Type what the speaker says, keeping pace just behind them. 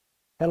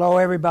Hello,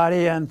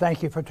 everybody, and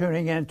thank you for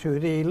tuning in to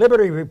the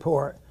Liberty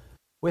Report.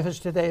 With us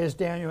today is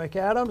Daniel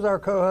McAdams, our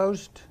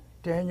co-host.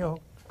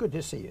 Daniel, good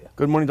to see you.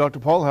 Good morning, Dr.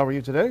 Paul. How are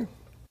you today?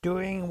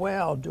 Doing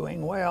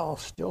well.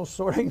 Still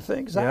sorting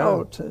things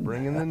out. And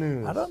bringing the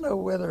news. I don't know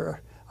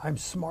whether I'm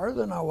smarter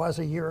than I was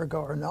a year ago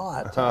or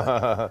not.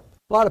 A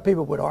lot of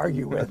people would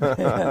argue with me.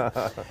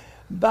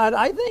 But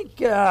I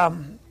think,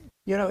 in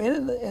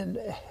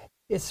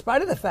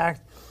spite of the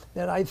fact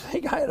that I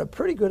think I had a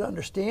pretty good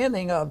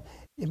understanding of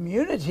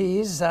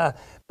immunities,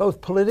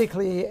 both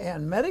politically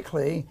and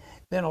medically,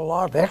 than a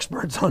lot of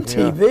experts on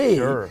TV.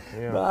 Sure.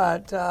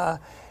 Yeah.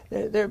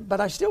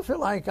 But I still feel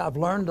like I've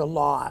learned a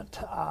lot,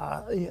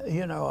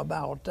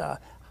 about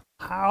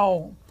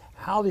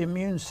how the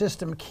immune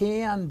system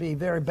can be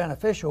very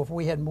beneficial if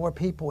we had more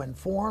people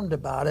informed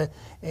about it.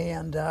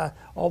 And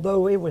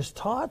although it was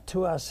taught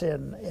to us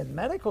in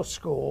medical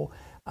school,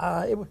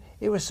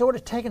 it was sort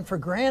of taken for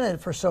granted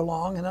for so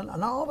long,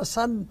 and all of a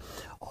sudden,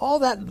 all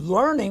that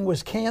learning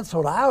was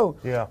canceled out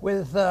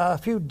with a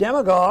few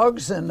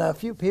demagogues and a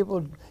few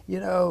people,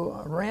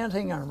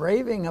 ranting and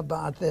raving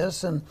about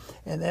this, and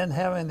then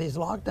having these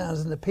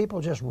lockdowns and the people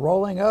just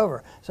rolling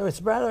over. So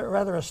it's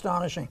rather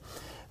astonishing.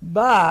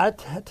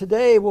 But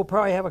today we'll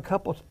probably have a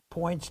couple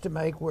points to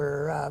make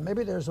where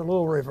maybe there's a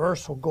little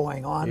reversal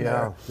going on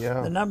there.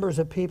 Yeah. The numbers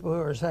of people who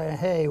are saying,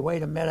 hey,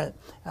 wait a minute,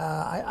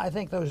 I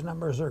think those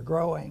numbers are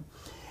growing.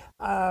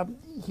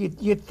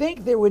 You'd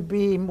think there would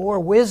be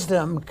more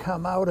wisdom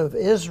come out of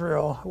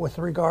Israel with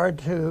regard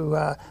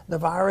to the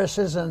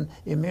viruses and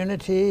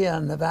immunity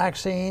and the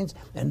vaccines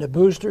and the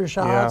booster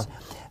shots,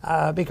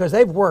 because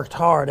they've worked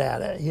hard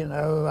at it,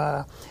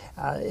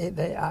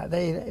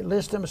 They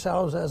list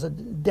themselves as a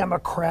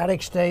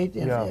democratic state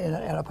in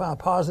a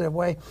positive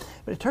way,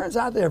 but it turns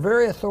out they're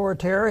very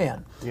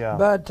authoritarian. Yeah.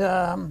 But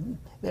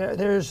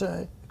there's,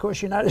 of course,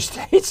 the United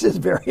States is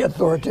very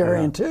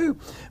authoritarian too.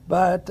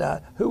 But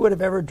who would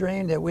have ever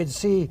dreamed that we'd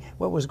see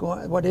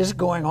what is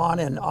going on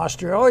in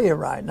Australia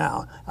right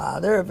now?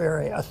 They're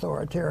very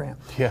authoritarian.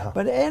 Yeah.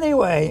 But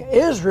anyway,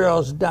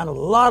 Israel's done a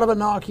lot of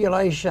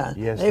inoculation.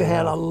 Yes, They've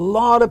had a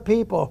lot of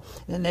people,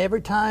 and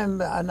every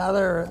time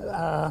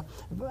another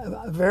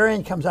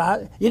variant comes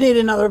out, you need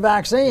another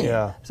vaccine.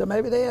 Yeah. So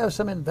maybe they have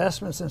some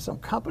investments in some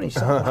companies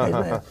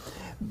someplace.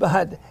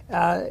 But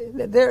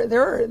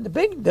the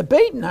big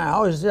debate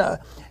now is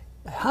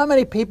how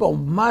many people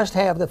must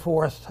have the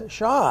fourth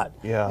shot.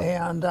 Yeah.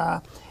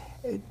 And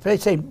they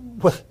say,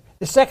 well,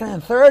 the second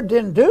and third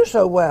didn't do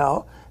so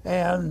well,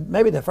 and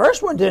maybe the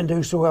first one didn't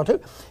do so well too,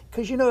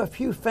 because a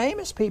few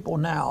famous people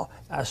now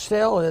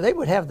still, they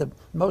would have the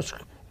most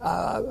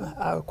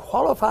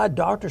qualified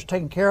doctors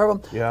taking care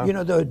of them. Yeah.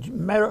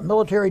 The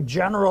military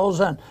generals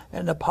and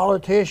the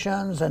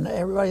politicians and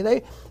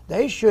everybody,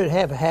 they should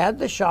have had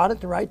the shot at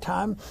the right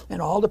time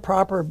and all the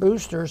proper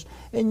boosters.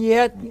 And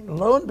yet,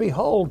 lo and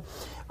behold,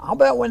 I'll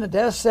bet when the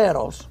dust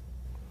settles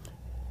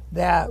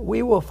that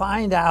we will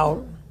find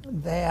out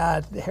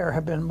that there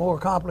have been more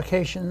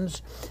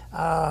complications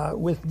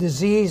with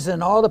disease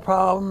and all the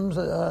problems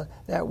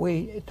that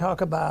we talk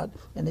about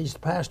in these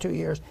past 2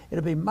 years.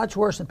 It'll be much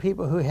worse than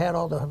people who had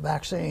all the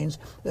vaccines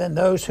than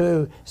those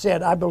who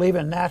said, I believe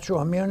in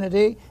natural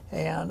immunity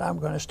and I'm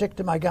going to stick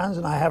to my guns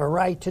and I have a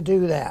right to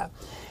do that.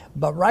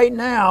 But right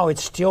now,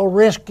 it's still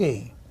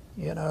risky,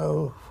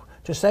 to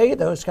say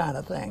those kind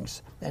of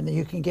things, and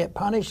you can get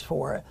punished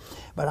for it.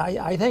 But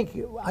I think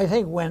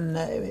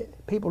when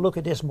people look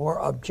at this more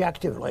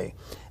objectively,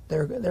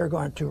 they're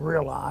going to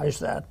realize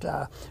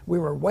that we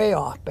were way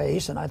off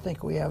base, and I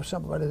think we have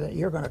somebody that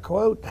you're going to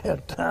quote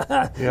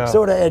that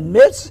sort of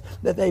admits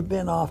that they've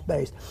been off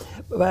base.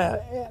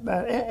 But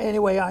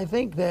anyway, I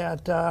think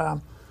that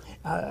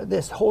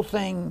this whole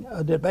thing,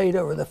 debate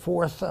over the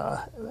fourth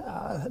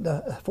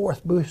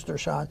booster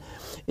shot,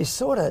 is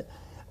sort of,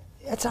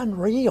 it's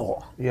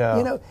unreal.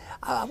 Yeah.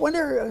 I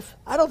wonder if,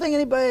 I don't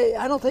think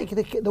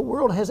the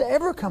world has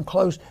ever come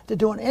close to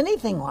doing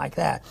anything like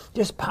that.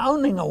 Just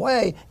pounding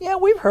away. Yeah,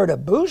 we've heard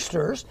of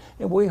boosters,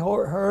 and we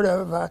heard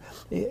of,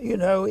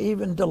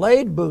 even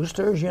delayed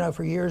boosters.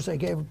 For years they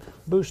gave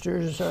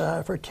boosters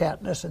for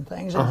tetanus and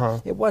things.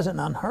 And it wasn't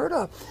unheard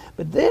of.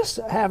 But this,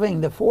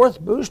 having the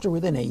fourth booster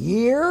within a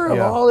year of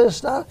all this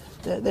stuff,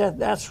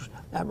 that's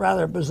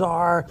rather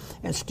bizarre.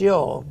 And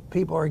still,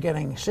 people are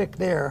getting sick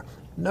there.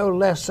 No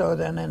less so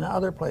than in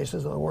other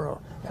places of the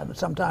world. And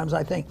sometimes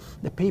I think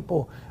the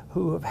people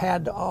who have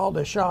had all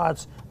the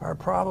shots are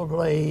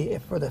probably,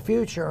 for the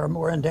future, are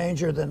more in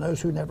danger than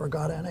those who never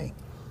got any.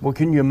 Well,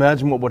 can you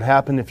imagine what would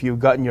happen if you've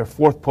gotten your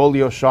fourth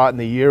polio shot in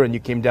the year and you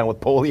came down with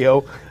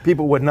polio?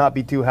 People would not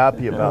be too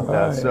happy about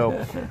that.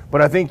 So, but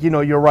I think,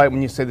 you're right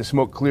when you say the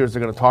smoke clears.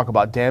 They're going to talk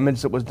about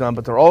damage that was done,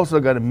 but they're also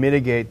going to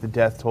mitigate the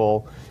death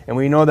toll. And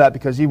we know that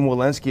because even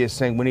Walensky is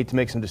saying we need to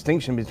make some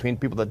distinction between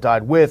people that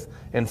died with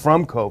and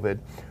from COVID.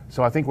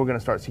 So I think we're going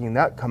to start seeing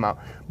that come out.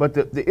 But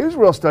the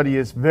Israel study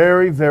is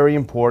very, very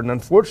important.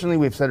 Unfortunately,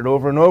 we've said it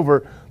over and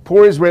over,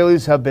 poor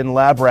Israelis have been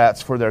lab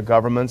rats for their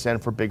governments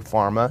and for Big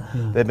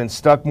Pharma. They've been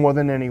stuck more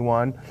than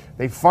anyone.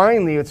 They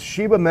finally, at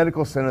Sheba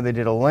Medical Center, they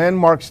did a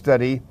landmark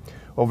study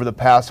over the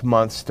past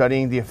month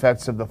studying the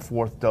effects of the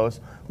fourth dose.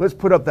 Let's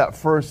put up that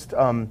first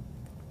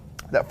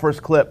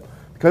clip,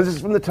 because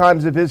it's from the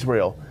Times of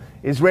Israel.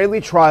 Israeli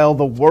trial,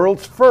 the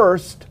world's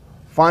first,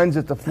 finds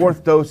that the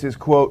fourth dose is,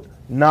 quote,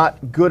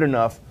 not good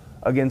enough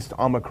against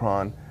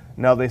Omicron.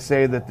 Now, they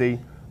say that the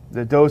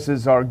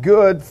doses are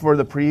good for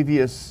the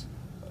previous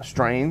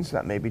strains.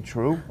 That may be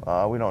true.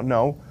 We don't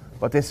know.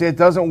 But they say it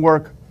doesn't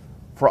work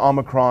for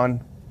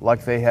Omicron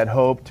like they had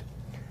hoped.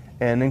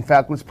 And in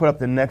fact, let's put up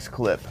the next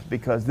clip,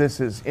 because this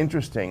is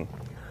interesting.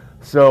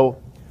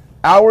 So,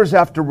 hours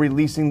after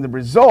releasing the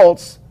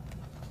results,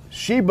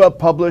 Sheba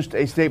published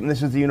a statement.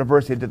 This is the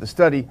university that did the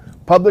study,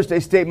 published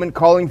a statement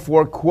calling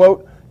for,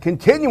 quote,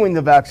 continuing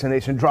the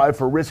vaccination drive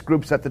for risk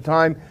groups at the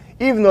time,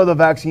 even though the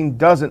vaccine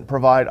doesn't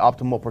provide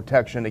optimal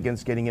protection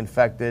against getting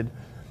infected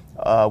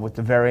with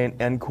the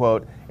variant, end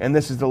quote. And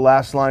this is the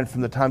last line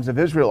from the Times of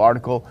Israel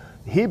article.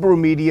 Hebrew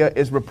media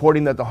is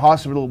reporting that the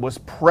hospital was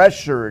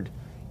pressured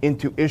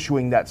into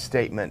issuing that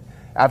statement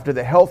after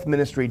the health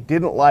ministry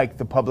didn't like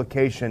the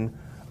publication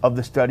of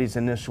the study's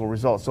initial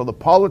results. So the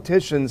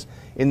politicians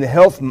in the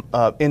health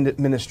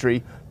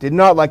ministry did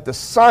not like the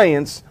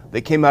science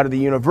that came out of the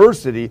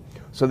university,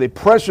 so they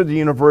pressured the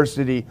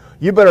university,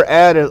 you better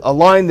add a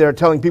line there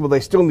telling people they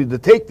still need to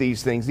take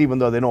these things even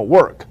though they don't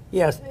work.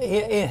 Yes,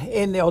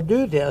 and they'll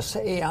do this,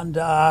 and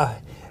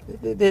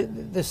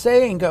the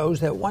saying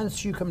goes that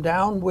once you come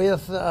down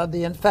with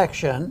the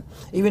infection,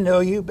 even though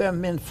you've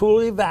been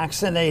fully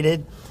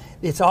vaccinated,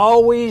 it's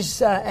always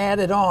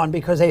added on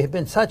because they have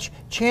been such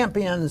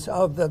champions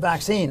of the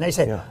vaccine. They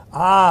say,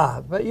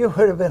 but you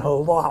would have been a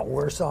lot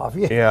worse off.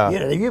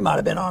 You might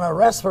have been on a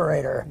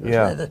respirator.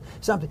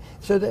 Something.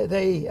 So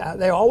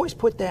they always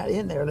put that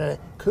in there that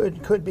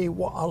it could be a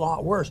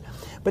lot worse.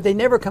 But they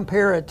never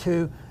compare it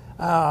to,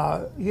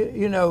 are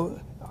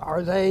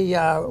they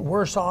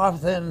worse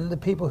off than the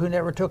people who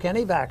never took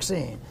any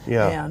vaccine?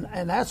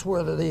 And that's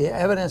where the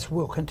evidence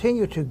will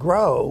continue to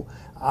grow.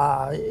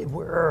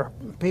 Where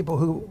people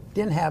who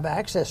didn't have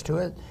access to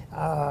it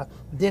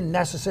didn't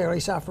necessarily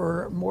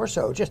suffer more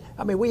so.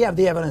 We have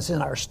the evidence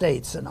in our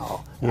states and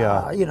all.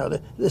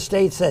 The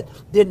states that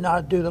did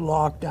not do the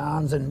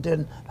lockdowns and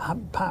didn't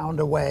pound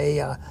away,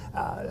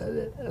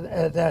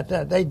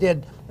 that they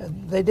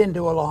didn't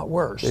do a lot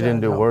worse. They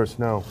didn't do worse,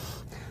 no.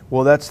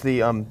 Well, that's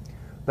the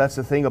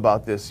thing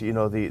about this.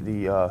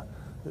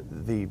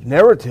 The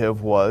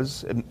narrative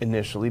was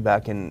initially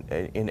back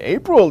in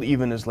April,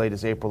 even as late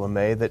as April and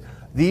May, that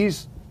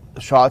these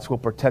shots will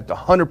protect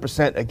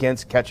 100%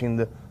 against catching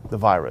the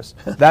virus.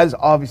 That is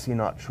obviously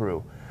not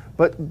true.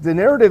 But the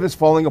narrative is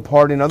falling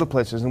apart in other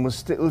places, and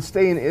let's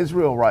stay in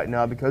Israel right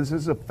now because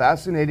this is a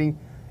fascinating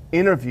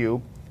interview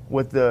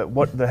with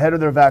the head of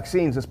their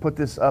vaccines. Let's put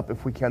this up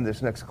if we can,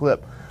 this next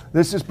clip.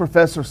 This is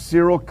Professor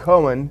Cyril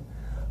Cohen.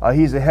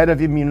 He's the head of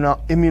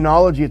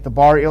immunology at the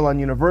Bar Ilan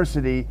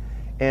University,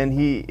 and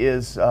he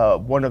is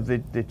one of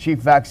the chief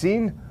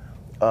vaccine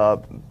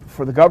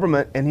for the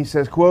government, and he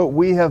says, quote,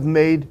 we have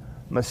made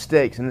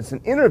mistakes. And it's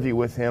an interview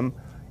with him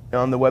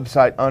on the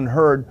website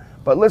Unheard.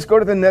 But let's go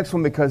to the next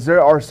one because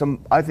there are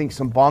some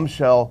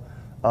bombshell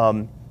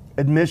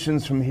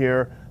admissions from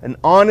here. An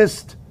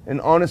honest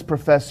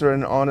professor,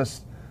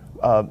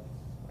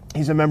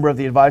 he's a member of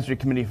the advisory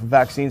committee for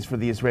vaccines for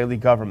the Israeli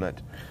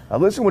government.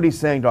 Listen to what he's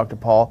saying, Dr.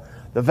 Paul.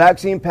 The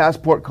vaccine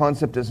passport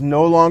concept is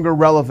no longer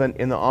relevant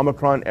in the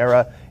Omicron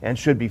era and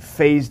should be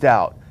phased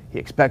out. He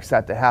expects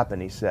that to happen,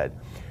 he said.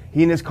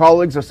 He and his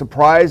colleagues are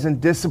surprised and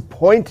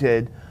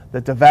disappointed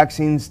that the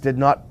vaccines did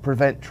not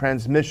prevent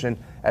transmission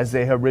as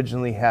they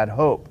originally had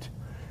hoped.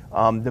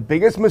 The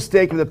biggest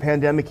mistake of the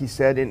pandemic, he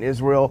said, in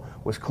Israel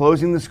was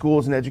closing the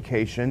schools and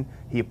education.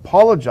 He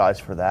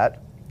apologized for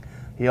that.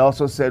 He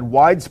also said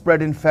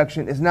widespread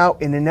infection is now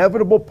an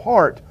inevitable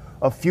part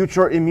of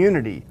future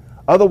immunity,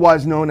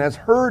 otherwise known as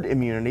herd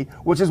immunity,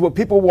 which is what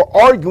people were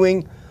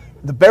arguing,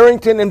 the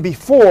Barrington and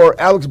before,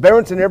 Alex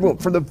Barrington and everyone,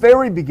 from the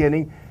very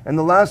beginning. And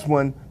the last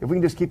one, if we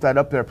can just keep that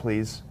up there,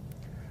 please,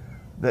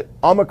 that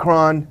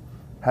Omicron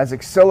has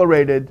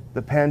accelerated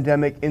the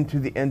pandemic into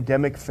the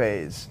endemic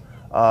phase,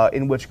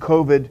 in which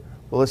COVID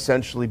will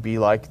essentially be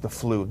like the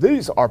flu.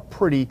 These are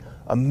pretty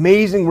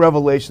amazing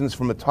revelations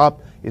from a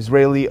top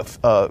Israeli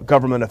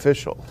government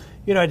official.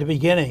 At the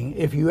beginning,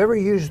 if you ever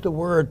used the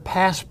word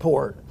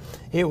passport,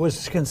 it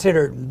was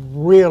considered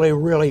really,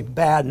 really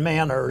bad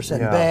manners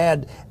and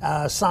bad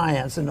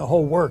science and the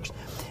whole works.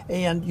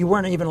 And you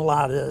weren't even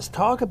allowed to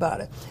talk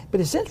about it. But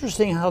it's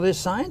interesting how this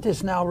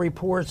scientist now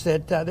reports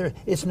that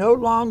it's no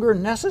longer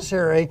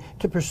necessary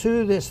to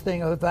pursue this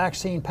thing of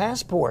vaccine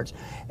passports.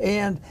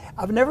 And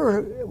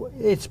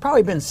it's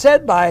probably been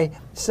said by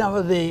some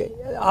of the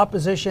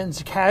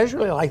oppositions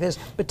casually like this,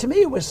 but to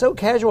me it was so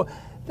casual.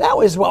 That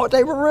was what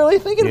they were really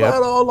thinking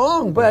about all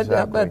along.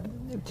 But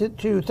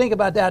to think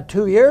about that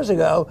 2 years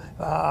ago,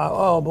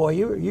 oh boy,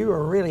 you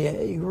were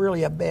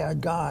really a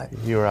bad guy.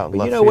 You were out.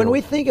 But when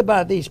we think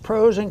about these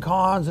pros and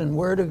cons and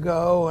where to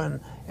go and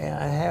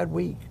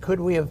could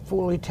we have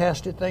fully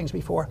tested things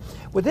before?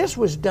 When this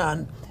was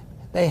done,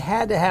 they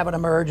had to have an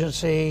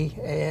emergency,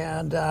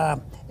 and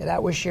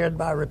that was shared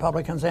by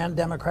Republicans and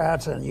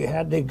Democrats, and you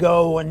had to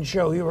go and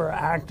show you were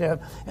active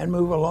and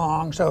move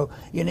along. So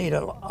you need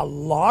a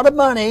lot of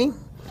money,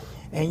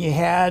 and you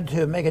had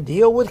to make a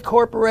deal with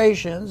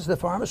corporations, the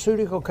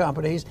pharmaceutical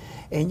companies,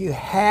 and you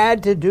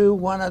had to do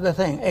one other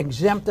thing: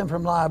 exempt them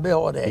from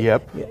liability.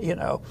 Yep. You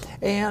know,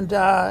 and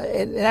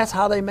that's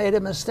how they made a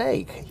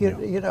mistake.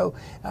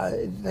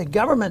 The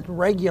government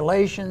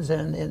regulations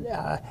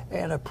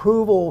and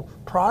approval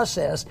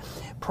process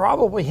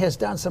probably has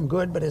done some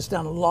good, but it's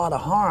done a lot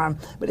of harm.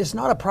 But it's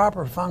not a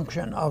proper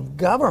function of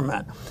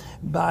government.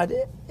 But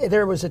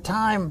there was a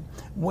time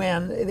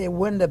when it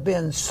wouldn't have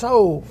been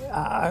so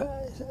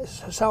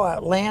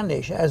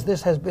outlandish as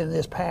this has been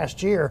this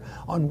past year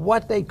on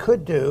what they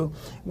could do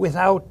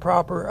without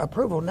proper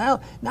approval. Now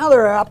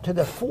they're up to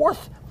the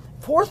fourth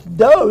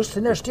dose,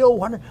 and they're still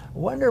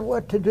wonder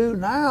what to do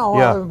now.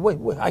 Yeah.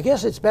 I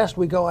guess it's best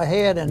we go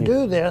ahead and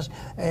do this,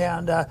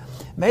 and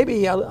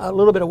maybe a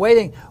little bit of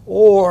waiting,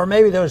 or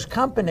maybe those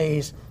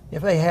companies,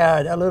 if they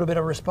had a little bit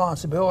of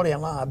responsibility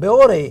and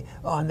liability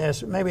on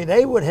this, maybe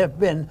they would have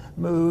been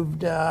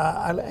moved in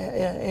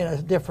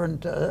a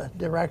different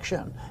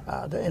direction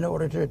in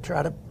order to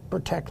try to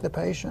protect the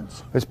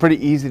patients. It's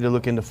pretty easy to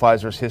look into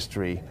Pfizer's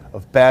history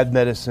of bad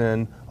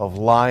medicine, of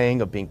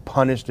lying, of being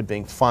punished, of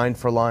being fined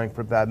for lying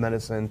for bad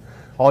medicine.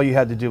 All you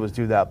had to do was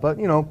do that. But,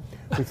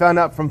 we found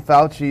out from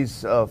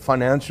Fauci's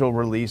financial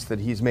release that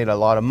he's made a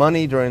lot of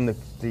money during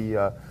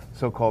the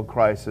so-called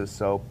crisis.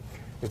 So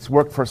it's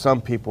worked for some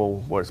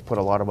people, where it's put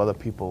a lot of other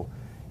people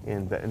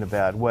in a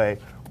bad way.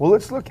 Well,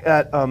 let's look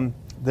at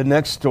the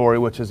next story,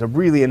 which is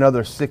really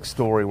another sick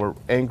story. We're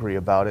angry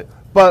about it.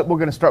 But we're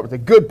going to start with the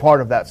good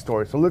part of that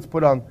story. So let's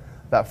put on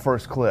that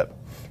first clip.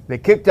 They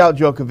kicked out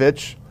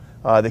Djokovic.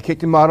 They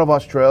kicked him out of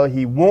Australia.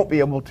 He won't be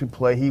able to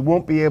play. He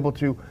won't be able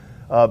to.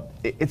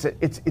 It's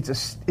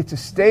a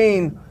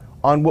stain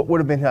on what would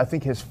have been, I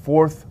think, his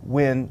fourth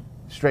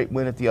straight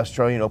win at the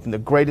Australian Open, the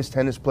greatest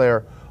tennis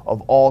player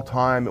of all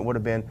time. It would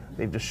have been.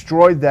 They've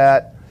destroyed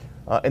that,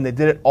 and they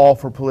did it all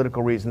for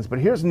political reasons. But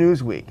here's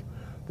Newsweek.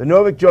 The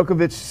Novak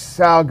Djokovic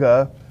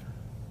saga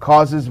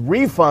causes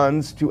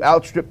refunds to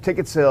outstrip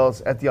ticket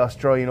sales at the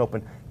Australian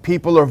Open.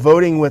 People are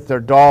voting with their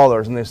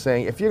dollars, and they're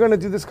saying, if you're going to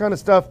do this kind of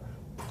stuff,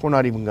 we're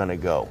not even going to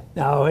go.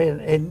 No,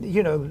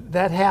 and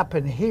that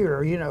happened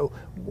here.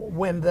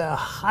 When the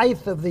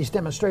height of these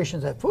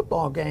demonstrations at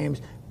football games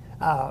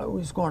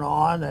was going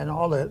on, and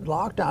all the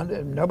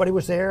lockdown, nobody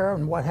was there,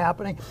 and what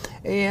happening,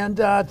 and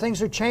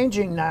things are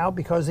changing now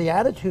because the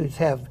attitudes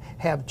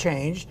have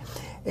changed.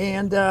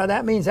 And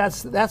that means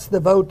that's the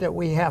vote that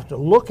we have to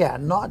look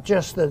at, not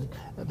just the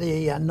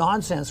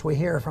nonsense we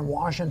hear from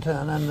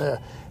Washington and the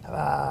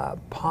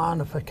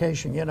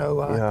pontification,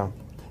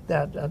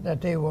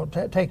 that they will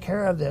take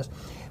care of this.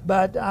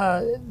 But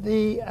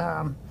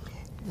the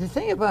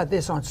thing about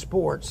this on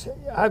sports,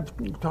 I've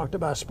talked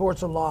about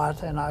sports a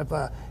lot, and I've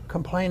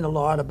complained a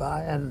lot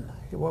about, and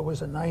what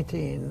was it,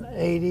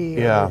 1980?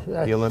 Yeah,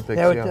 the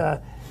Olympics,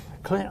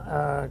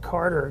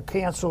 Carter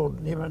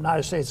canceled the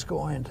United States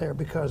going there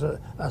because of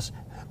us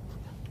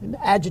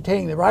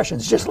agitating the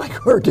Russians, just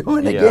like we're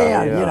doing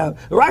again. Yeah.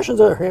 The Russians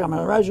are coming,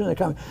 the Russians are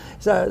coming.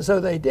 So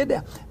they did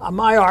that.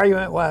 My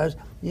argument was,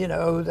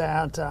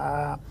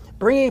 that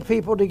bringing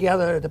people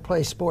together to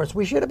play sports,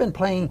 we should have been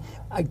playing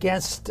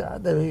against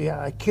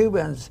the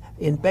Cubans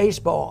in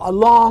baseball a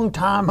long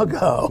time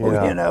ago,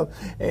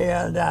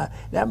 and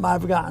that might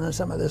have gotten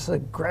some of this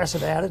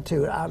aggressive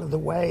attitude out of the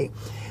way.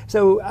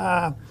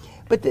 So.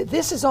 But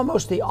this is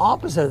almost the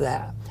opposite of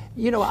that.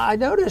 I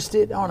noticed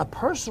it on a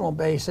personal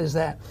basis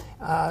that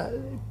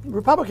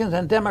Republicans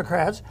and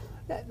Democrats,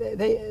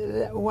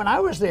 when I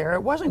was there,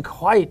 it wasn't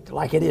quite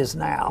like it is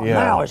now. Yeah.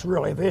 Now it's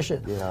really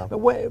vicious. Yeah. But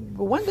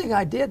one thing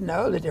I did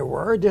know, that there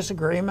were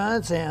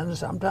disagreements, and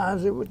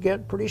sometimes it would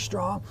get pretty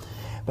strong.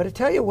 But I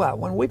tell you what,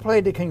 when we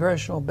played the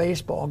congressional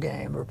baseball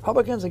game,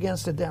 Republicans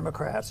against the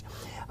Democrats,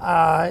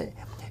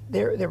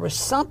 there was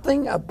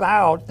something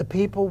about the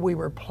people we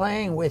were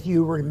playing with.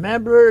 You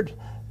remembered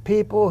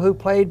people who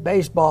played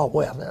baseball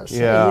with us.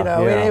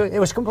 It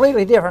was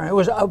completely different. It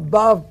was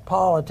above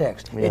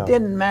politics. Yeah. It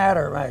didn't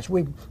matter much.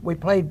 We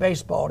played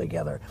baseball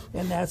together,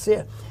 and that's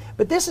it.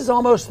 But this is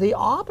almost the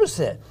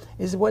opposite,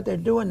 is what they're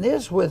doing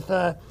this with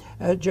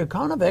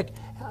Djokovic.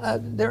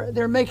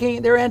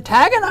 They're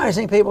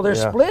antagonizing people. They're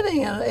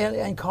splitting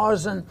and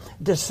causing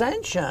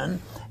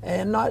dissension,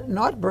 and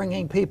not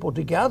bringing people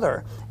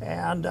together.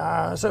 And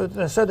so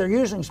they're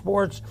using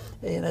sports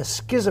in a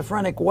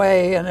schizophrenic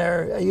way, and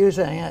they're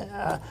using it.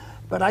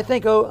 But I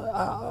think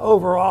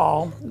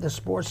overall, the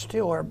sports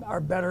still are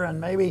better,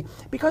 and maybe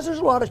because there's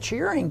a lot of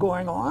cheering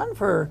going on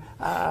for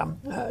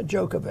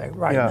Djokovic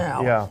right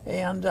now. Yeah.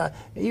 And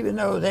even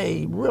though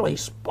they really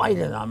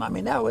spited him, I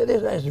mean, now it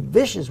is as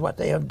vicious what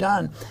they have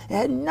done. It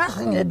had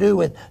nothing to do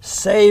with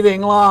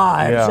saving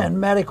lives and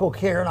medical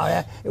care and all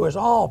that. It was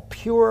all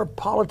pure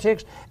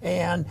politics,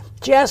 and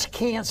just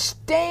can't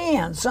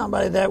stand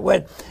somebody that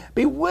would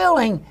be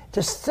willing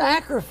to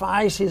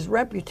sacrifice his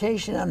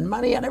reputation and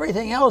money and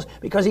everything else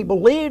because he believes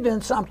believed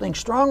in something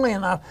strongly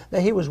enough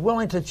that he was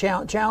willing to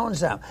challenge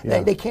them.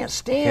 Yeah. They can't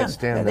stand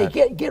that. They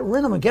get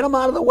rid of them, get them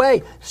out of the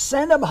way,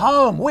 send them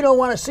home. We don't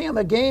want to see them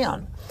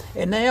again.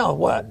 And now,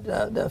 what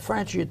the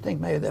French? You'd think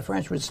maybe the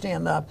French would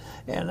stand up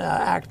and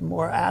act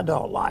more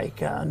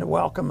adult-like and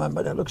welcome them,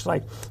 but it looks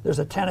like there's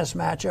a tennis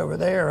match over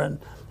there, and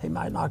he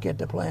might not get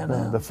to play in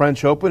that. The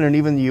French Open and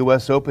even the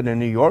U.S. Open in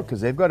New York,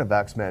 because they've got a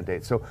vax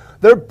mandate. So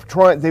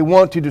they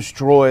want to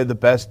destroy the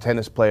best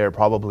tennis player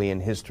probably in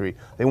history.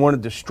 They want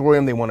to destroy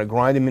him. They want to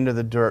grind him into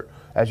the dirt,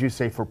 as you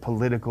say, for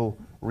political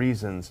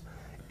reasons.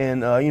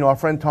 And our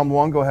friend Tom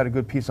Luongo had a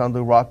good piece on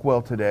Lou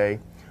Rockwell today,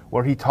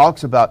 where he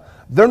talks about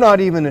they're not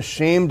even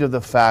ashamed of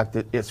the fact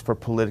that it's for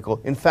political.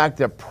 In fact,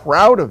 they're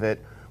proud of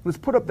it. Let's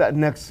put up that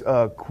next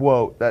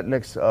quote, that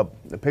next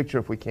picture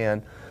if we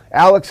can.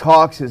 Alex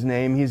Hawke's his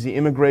name. He's the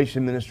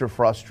immigration minister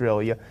for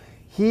Australia.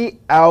 He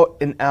out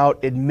and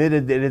out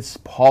admitted that it's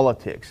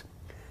politics.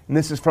 And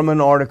this is from an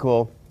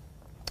article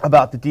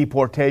about the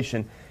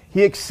deportation.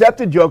 He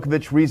accepted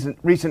Djokovic's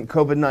recent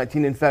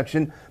COVID-19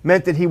 infection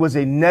meant that he was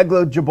a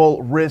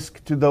negligible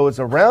risk to those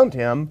around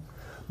him,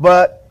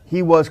 but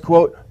he was,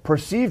 quote,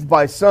 perceived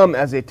by some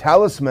as a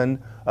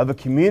talisman of a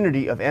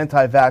community of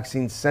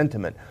anti-vaccine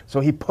sentiment. So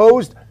he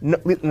posed,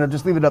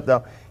 just leave it up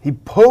now, he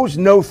posed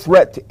no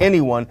threat to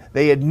anyone.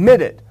 They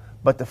admit it,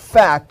 but the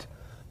fact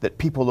that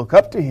people look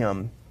up to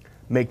him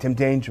made him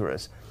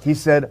dangerous. He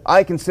said,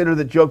 I consider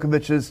that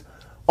Djokovic's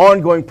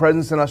ongoing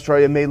presence in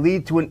Australia may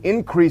lead to an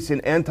increase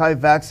in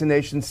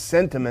anti-vaccination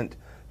sentiment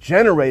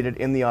generated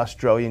in the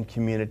Australian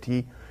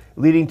community,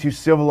 leading to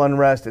civil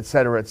unrest, et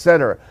cetera, et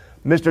cetera.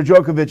 Mr.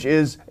 Djokovic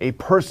is a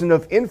person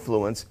of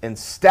influence and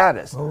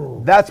status.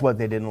 Oh. That's what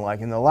they didn't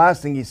like. And the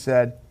last thing he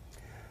said,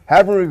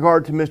 having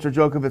regard to Mr.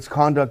 Djokovic's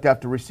conduct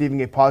after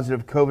receiving a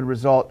positive COVID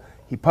result,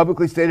 he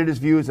publicly stated his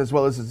views as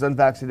well as his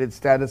unvaccinated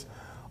status.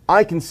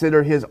 I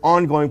consider his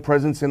ongoing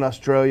presence in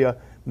Australia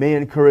may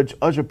encourage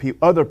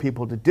other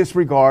people to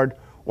disregard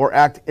or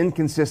act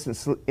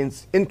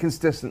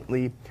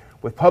inconsistently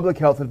with public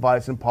health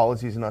advice and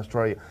policies in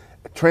Australia.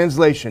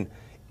 Translation,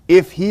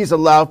 if he's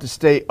allowed to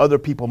stay, other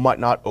people might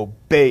not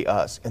obey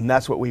us, and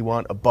that's what we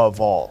want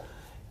above all.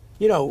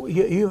 You know,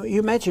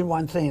 you mentioned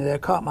one thing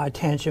that caught my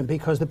attention,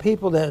 because the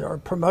people that are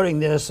promoting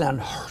this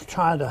and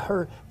trying to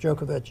hurt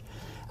Djokovic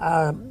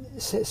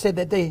said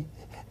that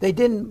it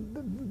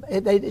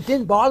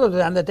didn't bother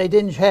them that they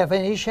didn't have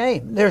any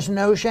shame. There's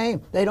no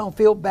shame. They don't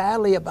feel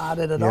badly about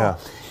it at all.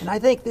 And I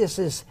think this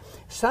is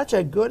such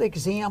a good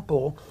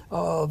example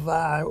of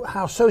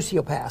how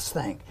sociopaths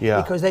think,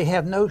 because they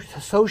have no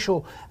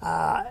social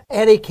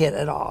etiquette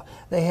at all.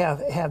 They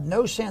have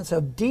no sense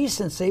of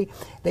decency.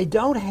 They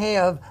don't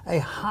have a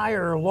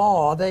higher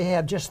law. They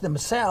have just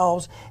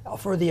themselves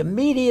for the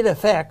immediate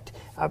effect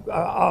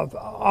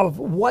of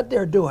what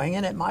they're doing,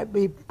 and it might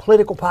be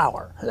political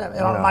power.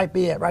 It might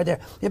be it right there.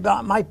 It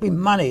might be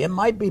money. It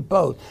might be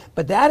both.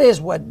 But that is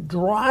what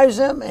drives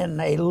them, and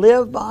they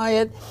live by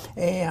it,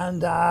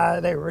 and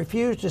they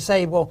refuse to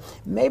say, well,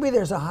 maybe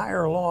there's a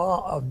higher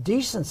law of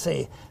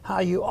decency, how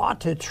you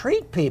ought to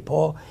treat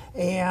people,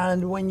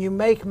 and when you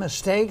make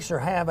mistakes or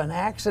have an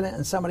accident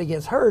and somebody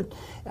gets hurt,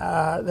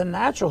 the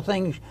natural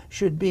thing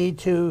should be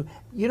to,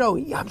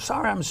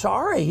 I'm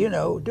sorry,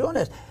 doing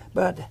this.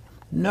 But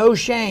no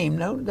shame.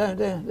 No,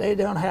 they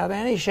don't have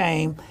any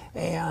shame,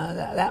 and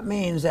that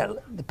means that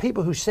the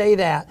people who say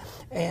that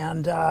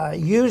and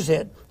use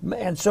it,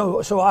 and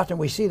so often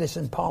we see this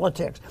in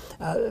politics.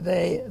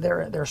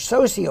 They're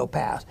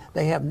sociopaths.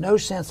 They have no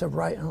sense of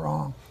right and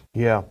wrong.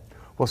 Yeah.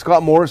 Well,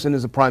 Scott Morrison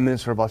is the Prime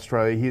Minister of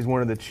Australia. He's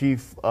one of the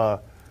chief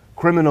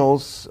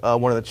criminals,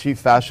 one of the chief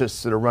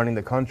fascists that are running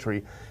the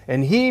country,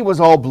 and he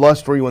was all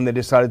blustery when they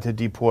decided to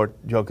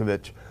deport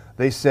Djokovic.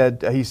 He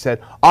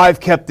said,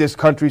 I've kept this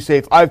country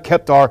safe. I've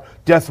kept our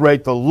death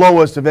rate the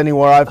lowest of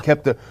anywhere. I've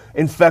kept the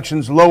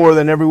infections lower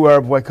than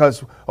everywhere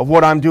because of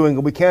what I'm doing.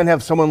 We can't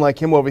have someone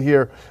like him over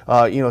here,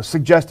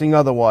 suggesting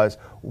otherwise.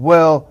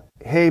 Well,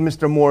 hey,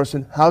 Mr.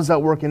 Morrison, how's that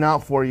working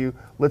out for you?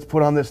 Let's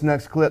put on this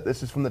next clip.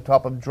 This is from the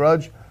top of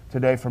Drudge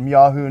today from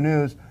Yahoo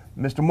News.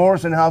 Mr.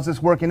 Morrison, how's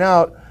this working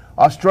out?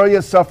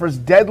 Australia suffers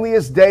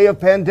deadliest day of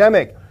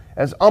pandemic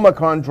as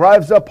Omicron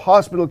drives up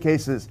hospital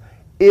cases.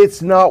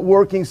 It's not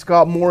working,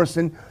 Scott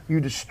Morrison.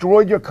 You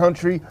destroyed your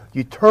country.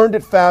 You turned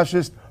it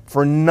fascist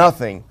for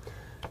nothing.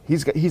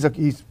 He's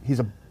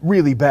a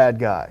really bad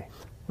guy.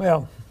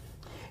 Well,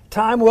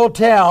 time will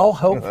tell.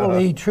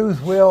 Hopefully,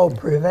 truth will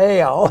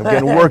prevail. I'm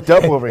getting worked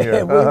up over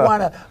here. We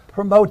want to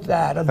promote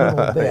that a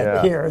little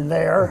bit here and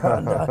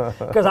there,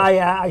 because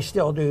I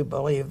still do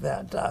believe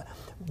that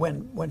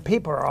when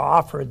people are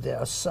offered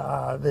this,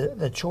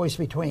 the choice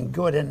between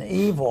good and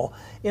evil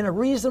in a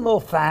reasonable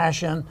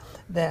fashion,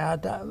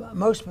 that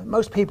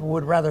most people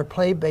would rather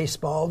play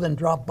baseball than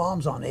drop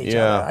bombs on each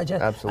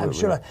other. Absolutely. I'm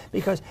sure,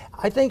 because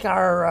I think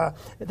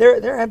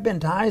there have been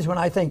times when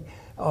I think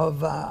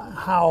of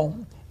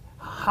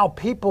how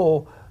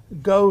people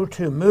go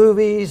to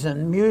movies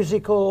and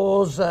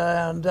musicals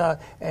and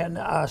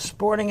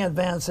sporting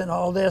events and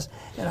all this,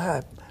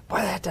 and boy,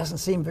 that doesn't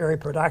seem very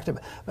productive.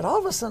 But all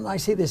of a sudden I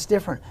see this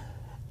different.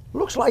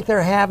 looks like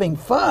they're having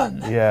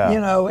fun. Yeah. You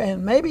know,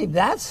 and maybe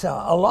that's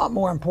a lot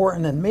more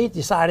important than me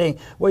deciding,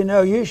 well,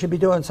 no, you should be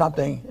doing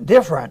something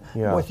different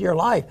with your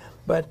life.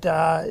 But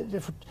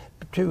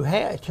to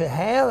have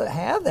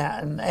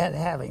that and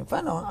having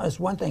fun is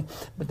one thing,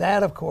 but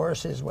that, of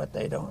course, is what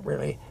they don't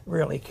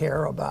really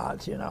care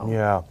about, you know.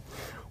 Yeah.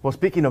 Well,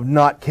 speaking of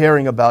not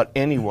caring about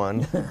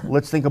anyone,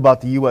 let's think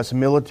about the U.S.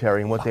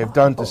 military and what they've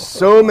done to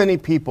so many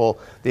people.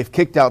 They've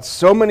kicked out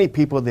so many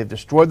people. They've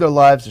destroyed their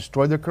lives,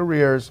 destroyed their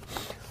careers.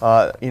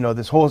 You know,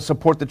 this whole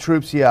support the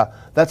troops, yeah,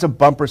 that's a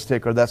bumper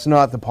sticker. That's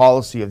not the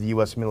policy of the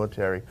U.S.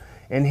 military.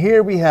 And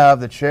here we have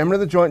the chairman of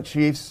the Joint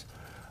Chiefs,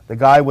 the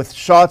guy with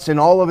shots in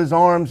all of his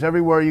arms,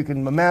 everywhere you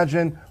can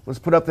imagine. Let's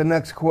put up the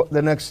next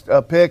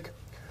pic.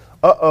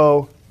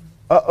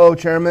 Uh-oh,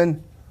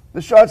 Chairman.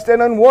 The shots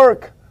didn't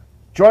work.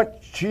 Joint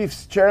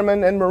Chiefs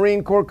Chairman and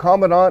Marine Corps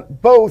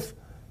Commandant both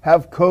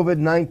have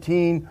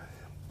COVID-19.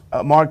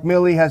 Mark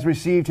Milley has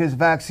received his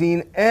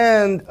vaccine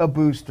and a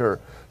booster.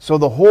 So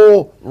the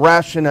whole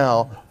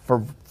rationale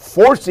for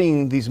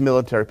forcing these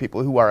military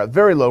people who are at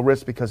very low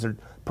risk because they're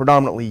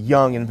predominantly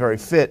young and very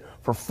fit,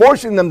 for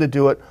forcing them to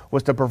do it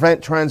was to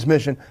prevent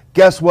transmission.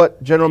 Guess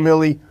what, General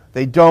Milley?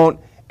 They don't,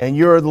 and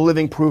you're the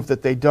living proof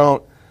that they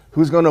don't.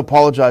 Who's going to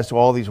apologize to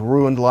all these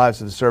ruined lives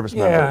of the service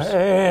members?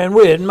 Yeah, and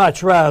we'd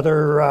much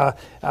rather,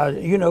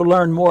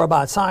 learn more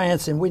about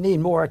science, and we need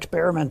more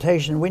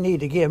experimentation. We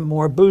need to give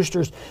more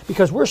boosters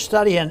because we're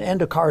studying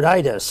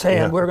endocarditis,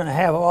 and we're going to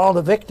have all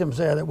the victims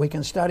there that we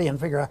can study and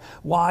figure out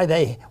why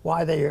they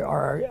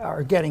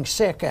are getting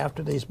sick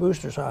after these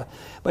boosters.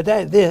 But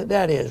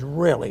that is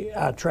really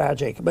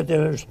tragic. But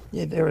there's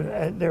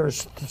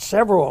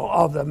several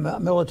of the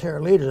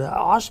military leaders.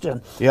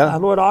 Austin,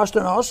 Lord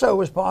Austin also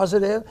was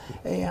positive.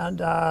 And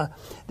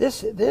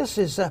this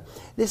is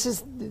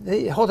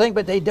the whole thing,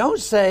 but they don't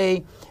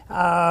say,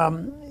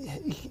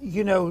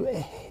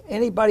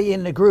 anybody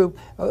in the group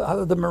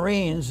of the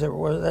Marines that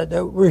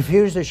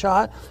refused the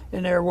shot,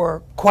 and there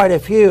were quite a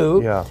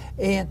few. Yeah.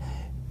 And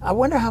I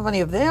wonder how many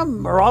of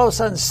them are all of a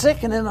sudden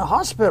sick and in the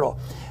hospital.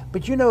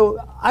 But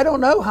I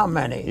don't know how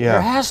many. Yeah.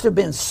 There has to have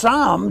been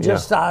some,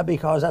 just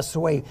because that's the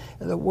way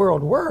the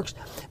world works.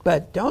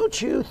 But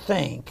don't you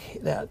think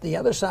that the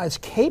other side's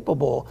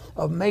capable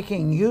of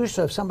making use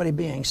of somebody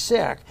being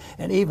sick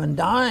and even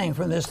dying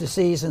from this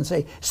disease and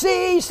say,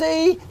 see,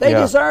 they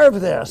deserve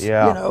this,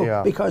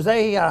 because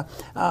they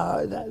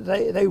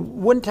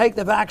wouldn't take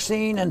the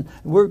vaccine, and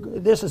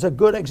this is a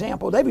good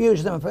example. They've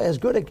used them as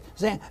good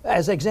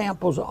as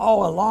examples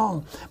all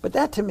along. But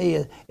that to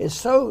me is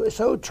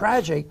so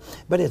tragic.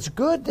 But it's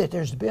good that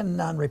there's been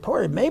none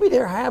reported. Maybe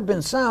there have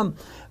been some,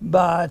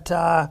 but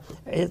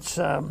it's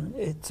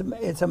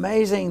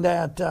amazing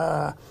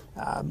that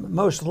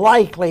most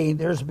likely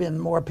there's been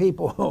more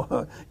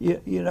people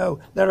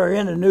that are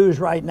in the news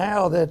right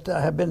now that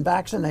have been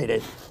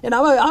vaccinated. And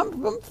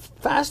I'm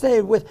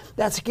fascinated with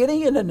that's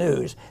getting in the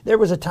news. There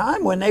was a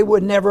time when they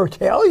would never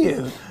tell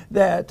you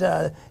that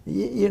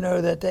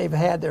that they've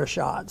had their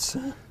shots.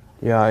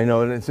 Yeah, I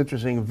know, and it's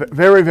interesting.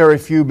 Very, very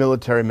few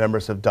military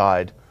members have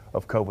died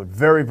of COVID.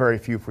 Very, very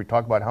few. If we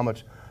talk about how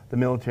much the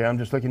military, I'm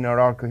just looking at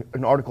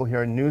an article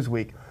here in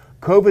Newsweek.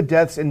 COVID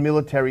deaths in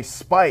military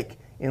spike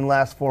in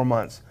last 4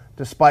 months,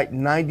 despite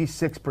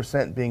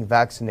 96% being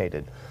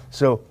vaccinated.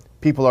 So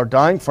people are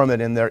dying from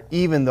it in there,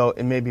 even though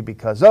it may be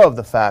because of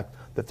the fact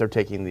that they're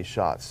taking these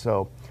shots.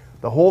 So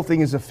the whole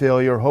thing is a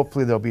failure.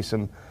 Hopefully there'll be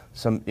some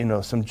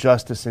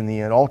justice in the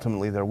end.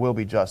 Ultimately, there will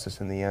be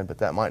justice in the end, but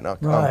that might not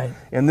come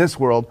in this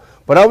world.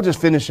 But I would just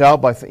finish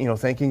out by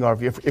thanking our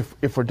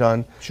if we're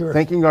done,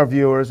 thanking our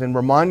viewers and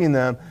reminding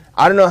them.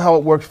 I don't know how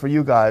it works for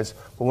you guys,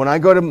 but when I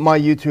go to my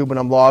YouTube and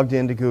I'm logged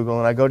into Google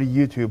and I go to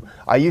YouTube,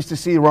 I used to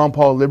see Ron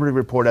Paul Liberty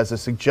Report as a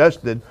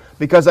suggested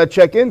because I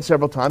check in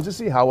several times to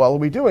see how well are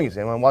we doing. Is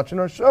anyone watching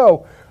our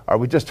show? Are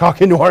we just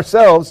talking to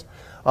ourselves?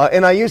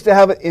 And I used to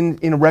have it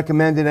in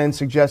recommended and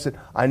suggested.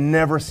 I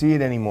never see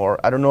it anymore.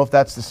 I don't know if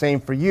that's the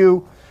same for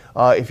you,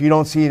 if you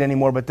don't see it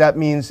anymore, but that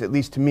means, at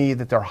least to me,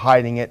 that they're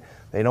hiding it.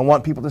 They don't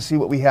want people to see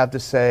what we have to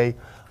say,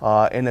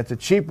 and it's a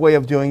cheap way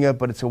of doing it,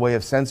 but it's a way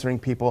of censoring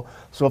people.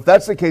 So if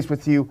that's the case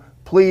with you,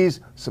 please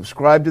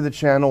subscribe to the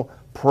channel,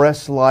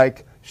 press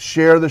like,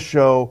 share the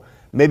show.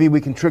 Maybe we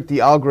can trick the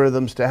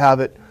algorithms to have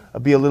it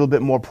be a little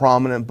bit more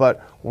prominent,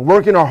 but we're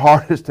working our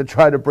hardest to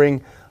try to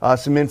bring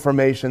some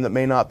information that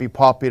may not be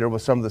popular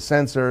with some of the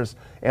censors,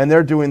 and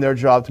they're doing their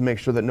job to make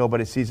sure that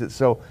nobody sees it.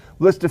 So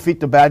let's defeat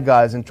the bad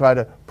guys and try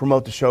to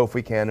promote the show if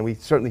we can, and we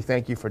certainly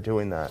thank you for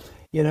doing that.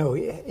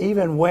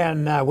 Even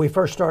when we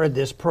first started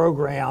this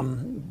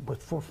program,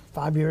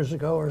 5 years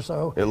ago or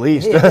so. At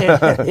least.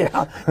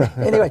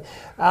 Anyway,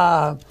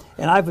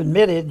 and I've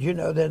admitted,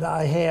 that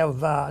I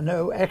have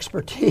no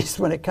expertise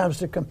when it comes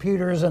to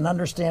computers and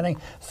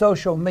understanding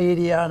social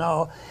media and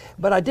all.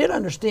 But I did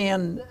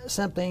understand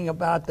something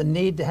about the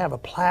need to have a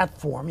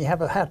platform. You have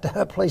to have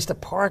a place to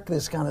park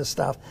this kind of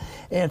stuff.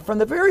 And from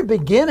the very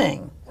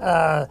beginning,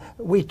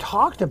 we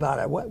talked about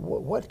it.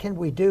 What can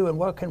we do and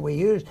what can we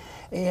use?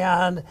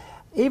 And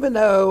even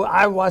though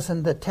I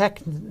wasn't the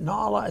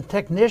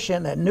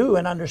technician that knew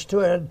and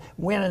understood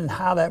when and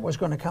how that was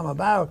going to come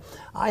about,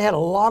 I had a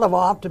lot of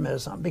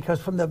optimism, because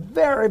from the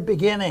very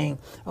beginning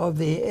of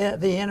the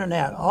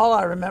internet, all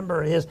I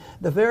remember is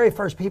the very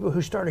first people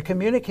who started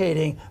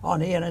communicating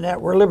on the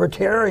internet were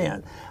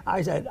libertarian.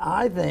 I said,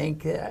 I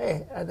think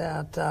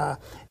that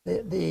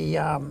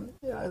the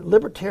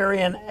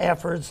libertarian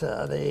efforts,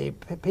 the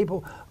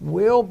people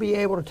will be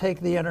able to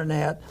take the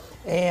internet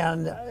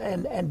and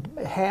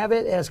have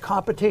it as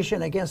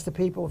competition against the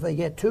people if they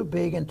get too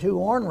big and too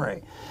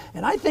ornery.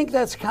 And I think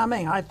that's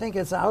coming. I think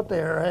it's out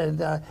there,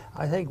 and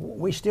I think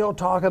we still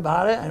talk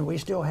about it, and we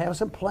still have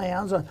some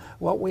plans on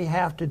what we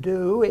have to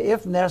do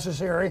if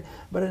necessary.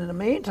 But in the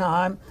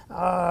meantime,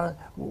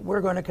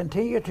 we're going to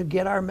continue to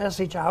get our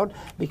message out,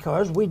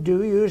 because we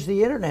do use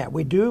the internet.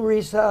 We do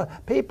reach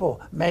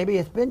people. Maybe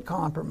it's been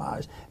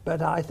compromised,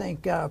 but I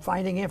think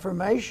finding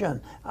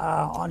information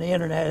on the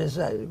internet is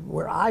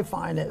where I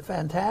find it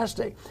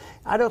fantastic.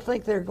 I don't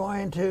think they're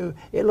going to,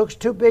 it looks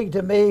too big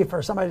to me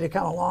for somebody to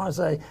come along and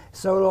say,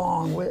 so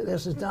long,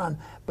 this is done.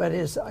 But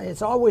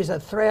it's always a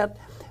threat.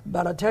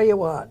 But I tell you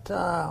what,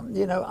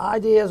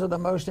 ideas are the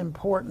most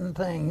important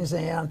things,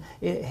 and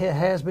it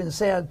has been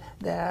said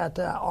that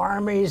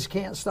armies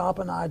can't stop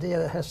an idea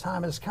that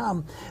time has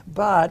come.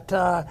 But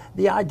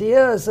the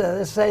ideas,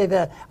 let's say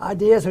that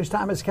ideas whose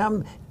time has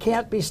come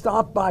can't be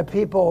stopped by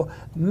people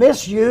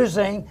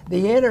misusing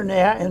the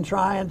internet and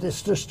trying to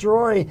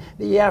destroy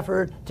the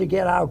effort to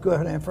get out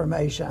good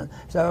information.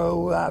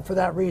 So for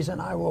that reason,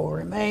 I will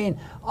remain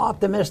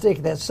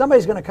optimistic that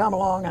somebody's going to come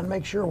along and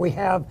make sure we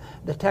have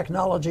the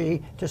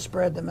technology to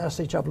spread the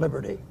message of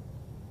liberty.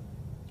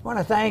 I want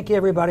to thank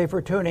everybody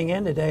for tuning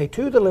in today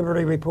to the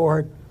Liberty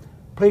Report.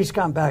 Please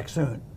come back soon.